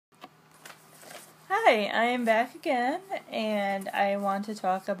Hi, I am back again, and I want to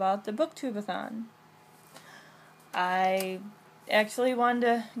talk about the Booktube-a-Thon. I actually wanted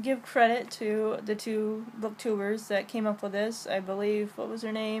to give credit to the two booktubers that came up with this. I believe, what was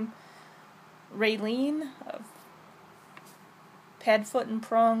her name? Raylene of Padfoot and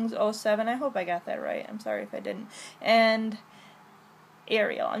Prongs 07. I hope I got that right. I'm sorry if I didn't. And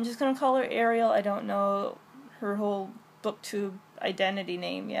Ariel. I'm just going to call her Ariel. I don't know her whole booktube identity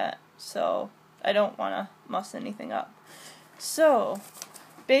name yet, so I don't want to muss anything up. So,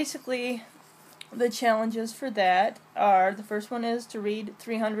 basically, the challenges for that are, the first one is to read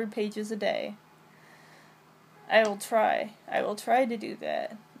 300 pages a day. I will try to do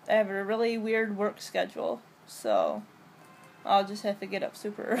that. I have a really weird work schedule, so I'll just have to get up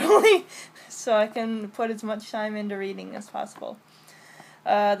super early so I can put as much time into reading as possible.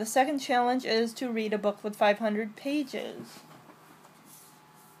 The second challenge is to read a book with 500 pages.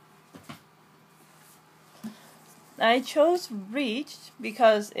 I chose Reached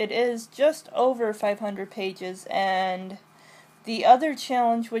because it is just over 500 pages, and the other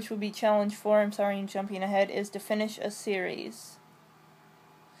challenge, which would be challenge 4, I'm sorry I'm jumping ahead, is to finish a series.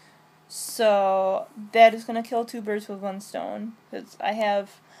 So that is going to kill two birds with one stone, because I've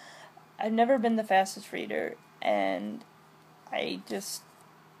never been the fastest reader, and I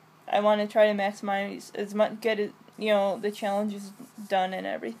want to try to maximize as much, get the challenges done and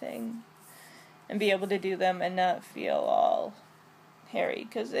everything, and be able to do them and not feel all harried,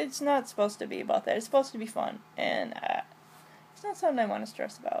 because it's not supposed to be about that. It's supposed to be fun, and it's not something I want to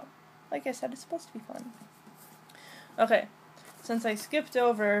stress about. Like I said, it's supposed to be fun. Okay, since I skipped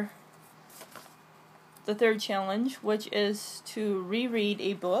over the third challenge, which is to reread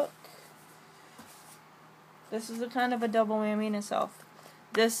a book, this is a kind of a double whammy in itself.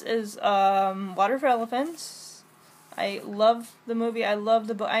 This is Water for Elephants. I love the movie. I love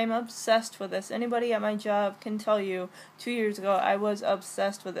the book. I am obsessed with this. Anybody at my job can tell you 2 years ago I was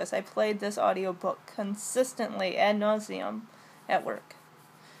obsessed with this. I played this audiobook consistently ad nauseum at work.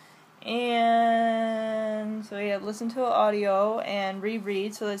 And so yeah, listen to an audio and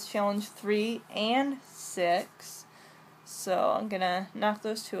reread. So that's challenge 3 and 6. So I'm gonna knock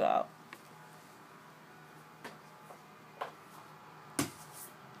those two out.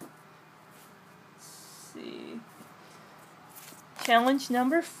 Challenge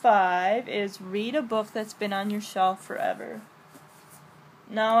number 5 is read a book that's been on your shelf forever.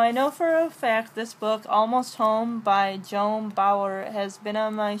 Now, I know for a fact this book, Almost Home by Joan Bauer, has been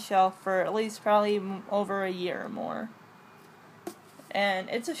on my shelf for at least probably over a year or more. And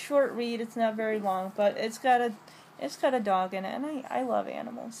it's a short read, it's not very long, but it's got a dog in it, and I love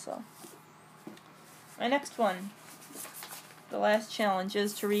animals, so. My next one, the last challenge,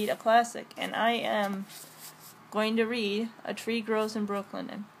 is to read a classic, and I am going to read A Tree Grows in Brooklyn,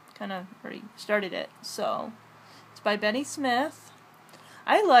 and kind of already started it. So it's by Benny Smith.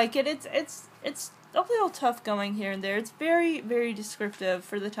 I like it. It's a little tough going here and there. It's very, very descriptive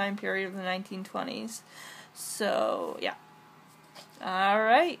for the time period of the 1920s. So yeah. All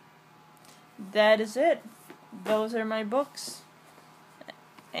right. That is it. Those are my books.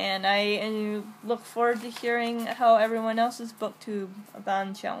 And I look forward to hearing how everyone else's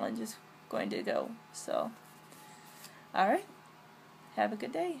Booktube-a-Thon challenge is going to go. So, alright, have a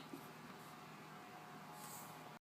good day.